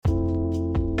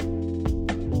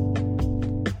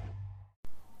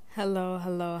Hello,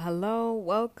 hello, hello.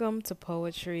 Welcome to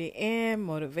Poetry and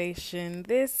Motivation.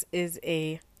 This is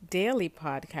a daily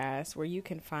podcast where you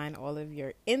can find all of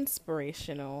your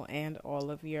inspirational and all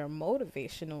of your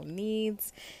motivational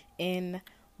needs in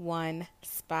one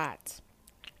spot.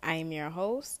 I am your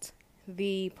host,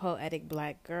 the Poetic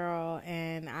Black Girl,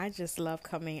 and I just love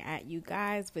coming at you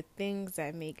guys with things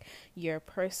that make your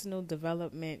personal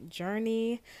development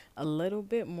journey a little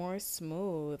bit more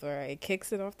smooth, or it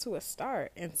kicks it off to a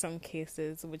start in some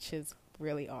cases, which is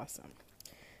really awesome.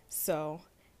 So,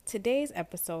 today's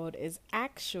episode is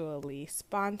actually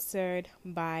sponsored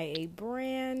by a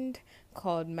brand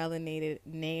called Melanated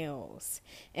Nails.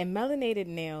 And Melanated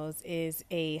Nails is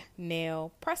a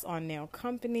nail press-on nail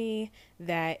company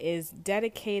that is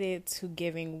dedicated to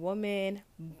giving women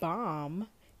bomb,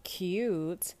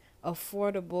 cute,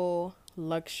 affordable,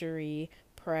 luxury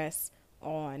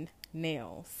press-on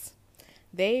nails.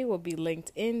 They will be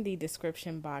linked in the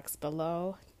description box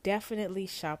below. Definitely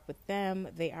shop with them.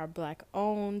 They are Black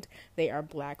owned, they are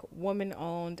Black woman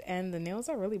owned, and the nails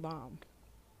are really bomb.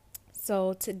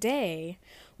 So today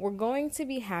we're going to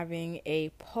be having a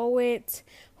poet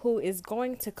who is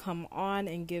going to come on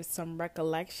and give some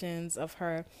recollections of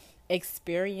her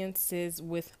experiences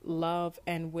with love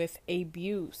and with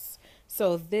abuse.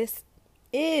 So this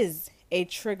is a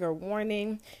trigger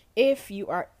warning. If you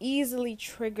are easily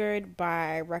triggered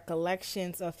by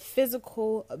recollections of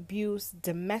physical abuse,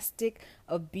 domestic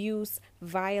abuse,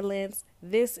 violence,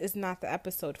 this is not the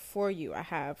episode for you. I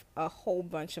have a whole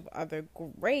bunch of other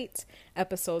great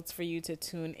episodes for you to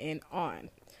tune in on.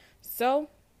 So,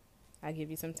 I'll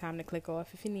give you some time to click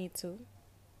off if you need to.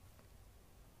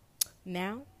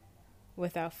 Now,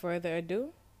 without further ado,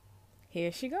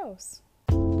 here she goes.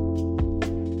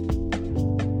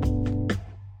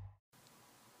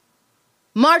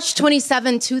 March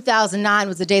 27, 2009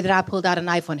 was the day that I pulled out a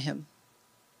knife on him.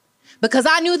 Because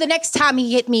I knew the next time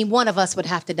he hit me, one of us would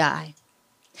have to die.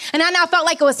 And I now felt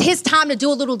like it was his time to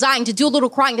do a little dying, to do a little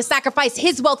crying, to sacrifice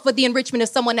his wealth for the enrichment of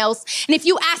someone else. And if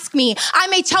you ask me, I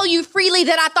may tell you freely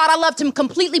that I thought I loved him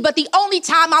completely, but the only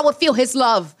time I would feel his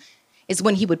love is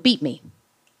when he would beat me.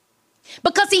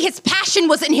 Because his passion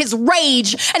was in his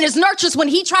rage, and his nurtures when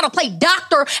he tried to play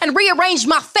doctor and rearranged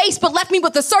my face, but left me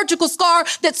with a surgical scar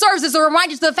that serves as a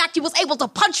reminder to the fact he was able to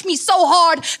punch me so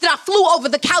hard that I flew over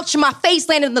the couch and my face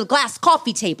landed on the glass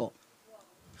coffee table.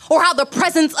 Or how the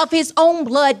presence of his own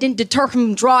blood didn't deter him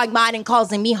from drawing mine and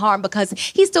causing me harm, because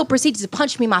he still proceeded to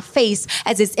punch me in my face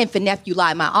as his infant nephew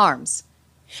lay in my arms.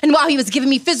 And while he was giving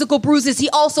me physical bruises, he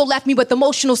also left me with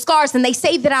emotional scars, and they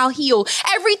say that I'll heal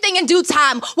everything in due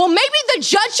time. Well, maybe the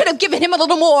judge should have given him a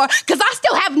little more, because I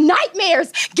still have nightmares,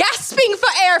 gasping for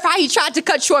air of how he tried to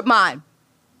cut short mine.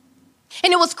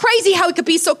 And it was crazy how he could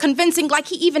be so convincing, like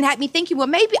he even had me thinking, well,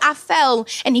 maybe I fell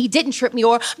and he didn't trip me,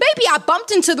 or maybe I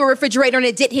bumped into the refrigerator and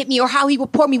it did hit me, or how he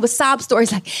would pour me with sob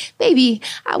stories like, baby,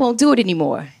 I won't do it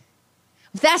anymore.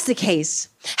 If that's the case,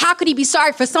 how could he be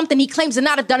sorry for something he claims to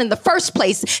not have done in the first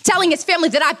place, telling his family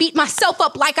that I beat myself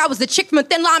up like I was the chick from a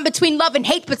thin line between love and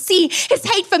hate? But see, his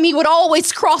hate for me would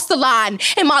always cross the line,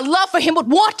 and my love for him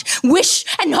would want, wish,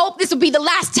 and hope this would be the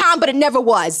last time, but it never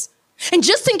was. And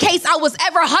just in case I was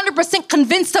ever 100%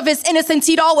 convinced of his innocence,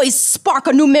 he'd always spark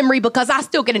a new memory, because I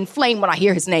still get inflamed when I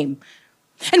hear his name.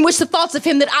 And wish the thoughts of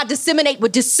him that I disseminate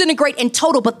would disintegrate in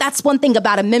total. But that's one thing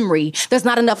about a memory. There's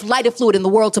not enough lighter fluid in the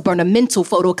world to burn a mental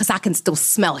photo, because I can still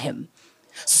smell him.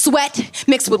 Sweat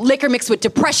mixed with liquor, mixed with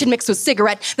depression, mixed with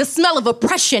cigarette. The smell of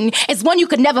oppression is one you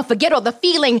could never forget, or the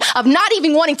feeling of not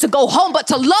even wanting to go home, but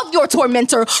to love your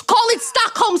tormentor. Call it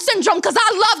Stockholm Syndrome, because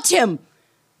I loved him.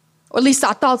 Or at least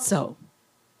I thought so.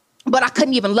 But I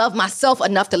couldn't even love myself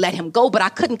enough to let him go. But I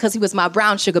couldn't, because he was my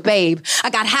brown sugar babe. I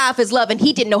got half his love and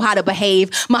he didn't know how to behave.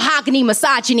 Mahogany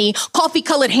misogyny,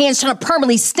 coffee-colored hands trying to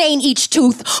permanently stain each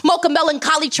tooth. Mocha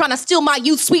melancholy trying to steal my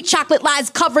youth. Sweet chocolate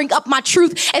lies covering up my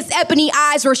truth. As ebony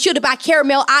eyes were shielded by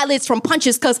caramel eyelids from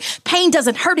punches, because pain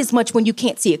doesn't hurt as much when you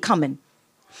can't see it coming.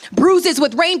 Bruises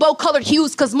with rainbow-colored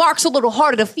hues, because marks are a little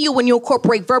harder to feel when you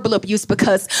incorporate verbal abuse,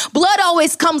 because blood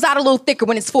always comes out a little thicker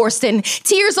when it's forced, and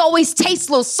tears always taste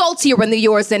a little saltier when they're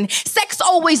yours, and sex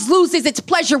always loses its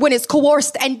pleasure when it's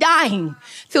coerced, and dying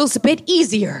feels a bit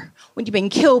easier when you've been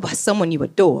killed by someone you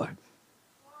adore.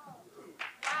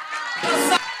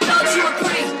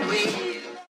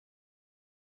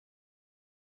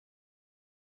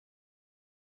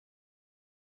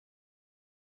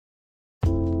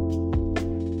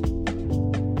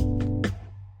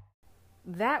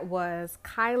 That was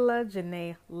Kyla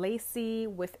Janae Lacey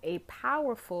with a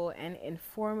powerful and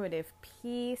informative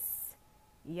piece.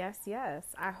 Yes, yes.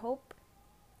 I hope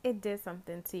it did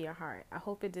something to your heart. I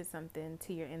hope it did something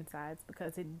to your insides,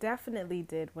 because it definitely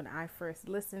did when I first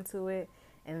listened to it.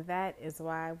 And that is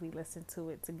why we listened to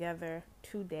it together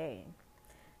today.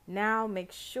 Now,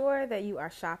 make sure that you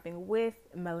are shopping with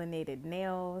Melanated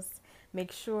Nails.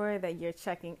 Make sure that you're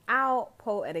checking out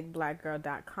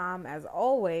poeticblackgirl.com. As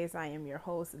always, I am your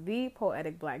host, The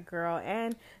Poetic Black Girl,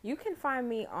 and you can find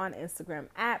me on Instagram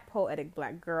at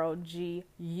poeticblackgirl,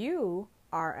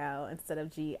 GURL instead of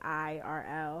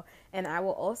GIRL. And I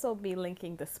will also be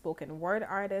linking the spoken word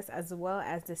artist as well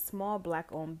as the small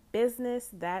Black-owned business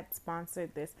that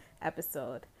sponsored this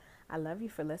episode. I love you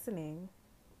for listening.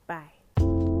 Bye.